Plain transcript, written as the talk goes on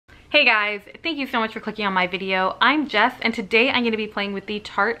Hey guys, thank you so much for clicking on my video. I'm Jess and today I'm going to be playing with the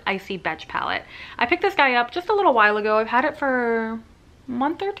Tarte Icy Betch Palette. I picked this guy up just a little while ago. I've had it for a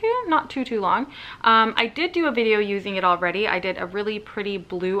month or two, not too long. I did do a video using it already. I did a really pretty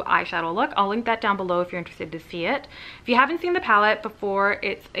blue eyeshadow look. I'll link that down below if you're interested to see it. If you haven't seen the palette before,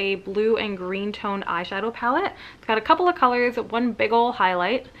 it's a blue and green toned eyeshadow palette. It's got a couple of colors, one big ol'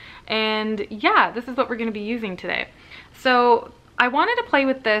 highlight, and yeah, this is what we're going to be using today. So I wanted to play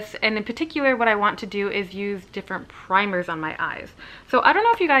with this, and in particular what I want to do is use different primers on my eyes. So I don't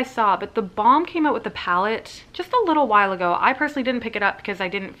know if you guys saw, but the Balm came out with the palette just a little while ago. I personally didn't pick it up because I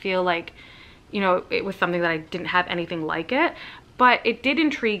didn't feel like, you know, it was something that I didn't have anything like it, but it did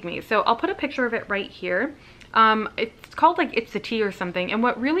intrigue me. So I'll put a picture of it right here. It's called like It's a Tea or something, and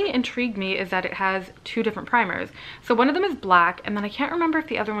what really intrigued me is that it has two different primers. So one of them is black, and then I can't remember if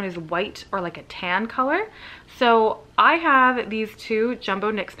the other one is white or like a tan color. So I have these two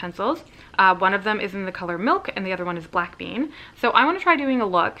Jumbo NYX pencils. One of them is in the color Milk and the other one is Black Bean. So I want to try doing a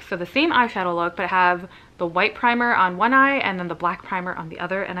look, so the same eyeshadow look, but have the white primer on one eye and then the black primer on the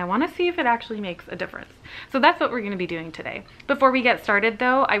other, and I want to see if it actually makes a difference. So that's what we're going to be doing today. Before we get started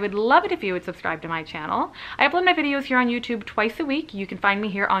though, I would love it if you would subscribe to my channel. I upload my videos here on YouTube twice a week. You can find me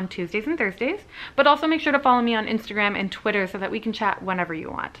here on Tuesdays and Thursdays, but also make sure to follow me on Instagram and Twitter so that we can chat whenever you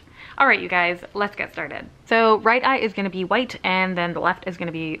want. All right, you guys, let's get started. So right eye is going to be white and then the left is going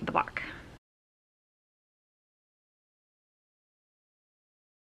to be the black.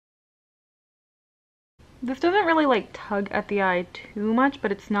 This doesn't really like tug at the eye too much,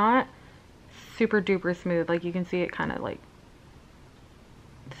 but it's not super duper smooth. Like you can see it kind of like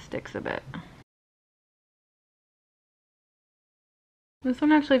sticks a bit. This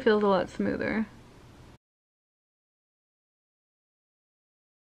one actually feels a lot smoother.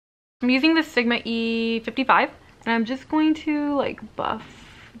 I'm using the Sigma E55 and I'm just going to like buff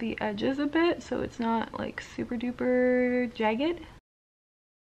the edges a bit so it's not like super duper jagged.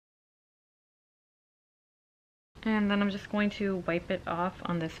 And then I'm just going to wipe it off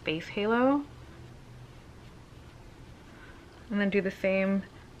on this face halo. And then do the same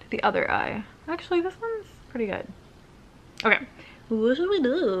to the other eye. Actually, this one's pretty good. Okay, what should we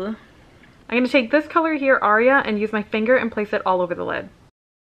do? I'm gonna take this color here, Aria, and use my finger and place it all over the lid.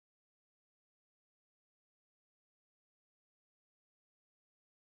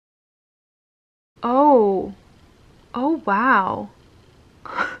 Oh wow.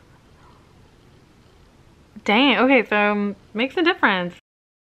 Dang, okay, so makes a difference.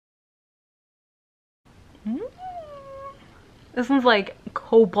 This one's like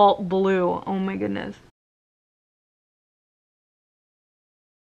cobalt blue. Oh my goodness.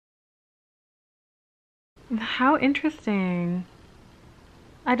 How interesting.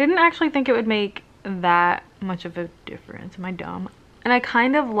 I didn't actually think it would make that much of a difference. Am I dumb? And I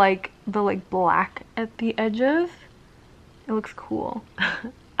kind of like the like black at the edges. It looks cool.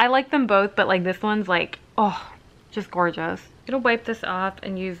 I like them both, but like this one's like, oh, just gorgeous. I'm gonna wipe this off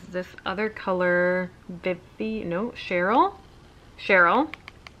and use this other color, Cheryl,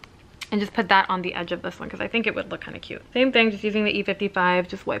 and just put that on the edge of this one because I think it would look kind of cute. Same thing, just using the E55,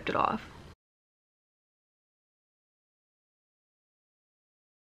 just wiped it off.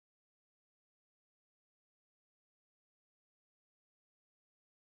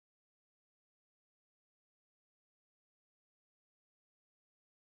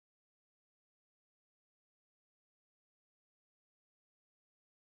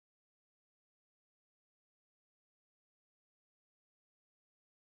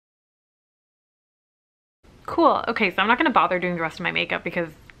 Cool. Okay, so I'm not gonna bother doing the rest of my makeup because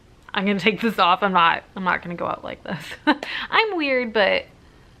I'm gonna take this off. I'm not gonna go out like this. I'm weird, but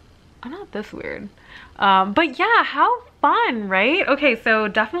I'm not this weird. But yeah, how fun, right? Okay, so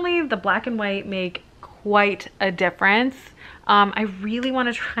definitely the black and white make quite a difference. I really want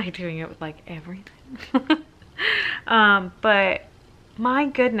to try doing it with like everything. But my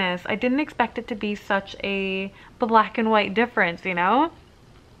goodness, I didn't expect it to be such a black and white difference, you know?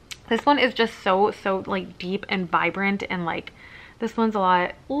 This one is just so like deep and vibrant, and like this one's a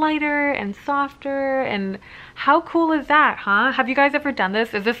lot lighter and softer, and how cool is that, huh? Have you guys ever done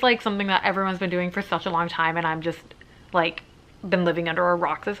this? Is this like something that everyone's been doing for such a long time and I'm just like been living under a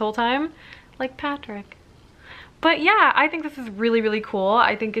rock this whole time? Like Patrick. But yeah, I think this is really cool.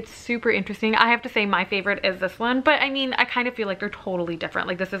 I think it's super interesting. I have to say my favorite is this one, but I mean, I kind of feel like they're totally different.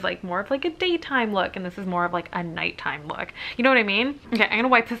 Like this is like more of like a daytime look and this is more of like a nighttime look. You know what I mean? Okay, I'm gonna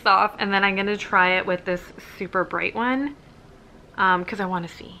wipe this off and then I'm gonna try it with this super bright one because I want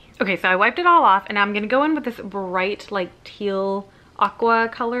to see. Okay, so I wiped it all off and now I'm gonna go in with this bright like teal aqua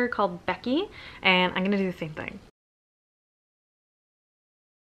color called Becky, and I'm gonna do the same thing.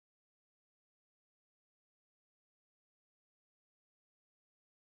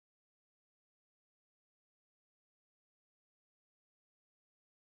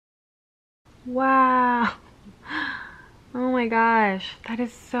 Wow. Oh my gosh, that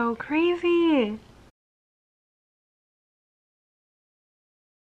is so crazy.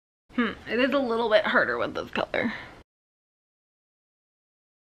 It is a little bit harder with this color.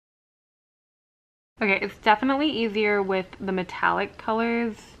 Okay, it's definitely easier with the metallic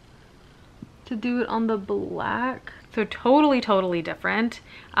colors to do it on the black. So totally different.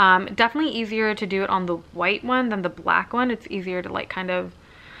 Definitely easier to do it on the white one than the black one. It's easier to like kind of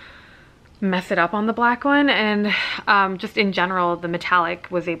mess it up on the black one, and just in general the metallic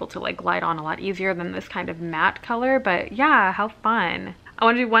was able to like glide on a lot easier than this kind of matte color. But yeah, how fun. I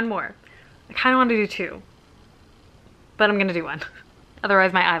want to do one more. I kind of want to do two, but I'm gonna do one.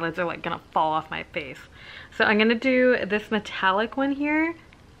 Otherwise my eyelids are like gonna fall off my face. So I'm gonna do this metallic one here,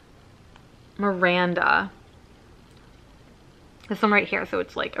 Miranda. This one right here. So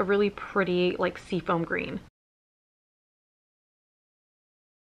it's like a really pretty like seafoam green.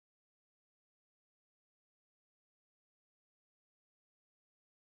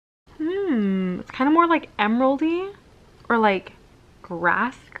 It's kind of more like emeraldy or like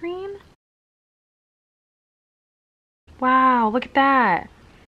grass green. Wow, look at that.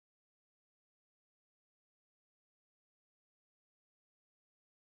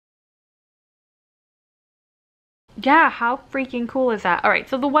 Yeah, how freaking cool is that? All right,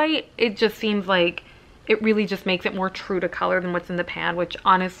 so the white, it just seems like it really just makes it more true to color than what's in the pan, which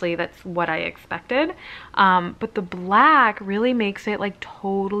honestly, that's what I expected. But the black really makes it like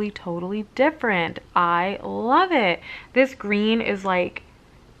totally different. I love it. This green is like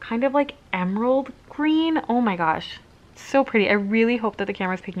kind of like emerald green. Oh my gosh, so pretty. I really hope that the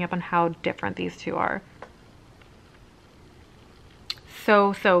camera's picking up on how different these two are.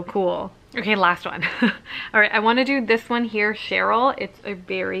 So cool. Okay, last one. All right, I want to do this one here, Cheryl. It's a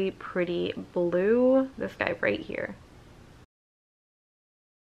very pretty blue. This guy right here.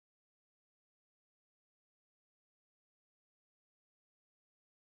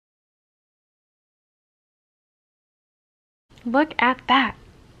 Look at that.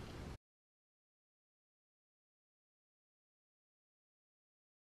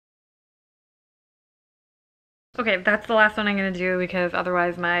 Okay, that's the last one I'm gonna do because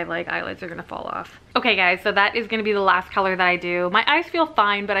otherwise my like eyelids are gonna fall off. Okay guys, so that is gonna be the last color that I do. My eyes feel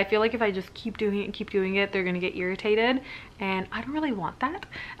fine, but I feel like if I just keep doing it and keep doing it, they're gonna get irritated, and I don't really want that.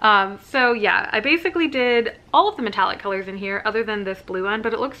 So yeah, I basically did all of the metallic colors in here other than this blue one,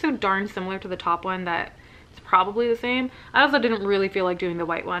 but it looks so darn similar to the top one that it's probably the same. I also didn't really feel like doing the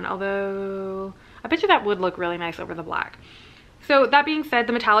white one, although I bet you that would look really nice over the black. So that being said,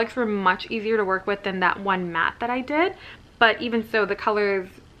 the metallics were much easier to work with than that one matte that I did. But even so, the colors,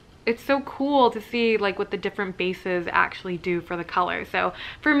 it's so cool to see like what the different bases actually do for the color. So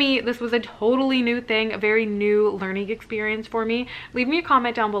for me, this was a totally new thing, a very new learning experience for me. Leave me a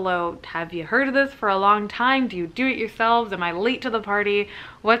comment down below. Have you heard of this for a long time? Do you do it yourselves? Am I late to the party?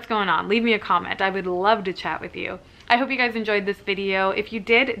 What's going on? Leave me a comment. I would love to chat with you. I hope you guys enjoyed this video. If you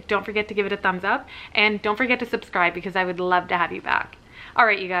did, don't forget to give it a thumbs up and don't forget to subscribe because I would love to have you back. All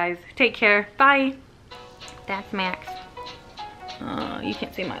right, you guys, take care. Bye. That's Max. You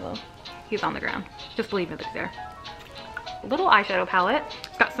can't see Milo. He's on the ground. Just believe me, look there. Little eyeshadow palette.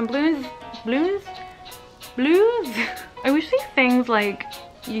 It's got some blues. I wish these things like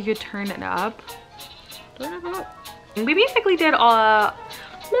you could turn it up. We basically did all.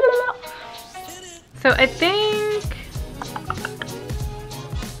 So I think.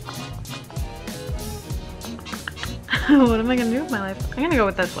 What am I gonna do with my life? I'm gonna go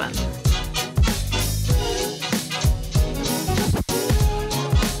with this one.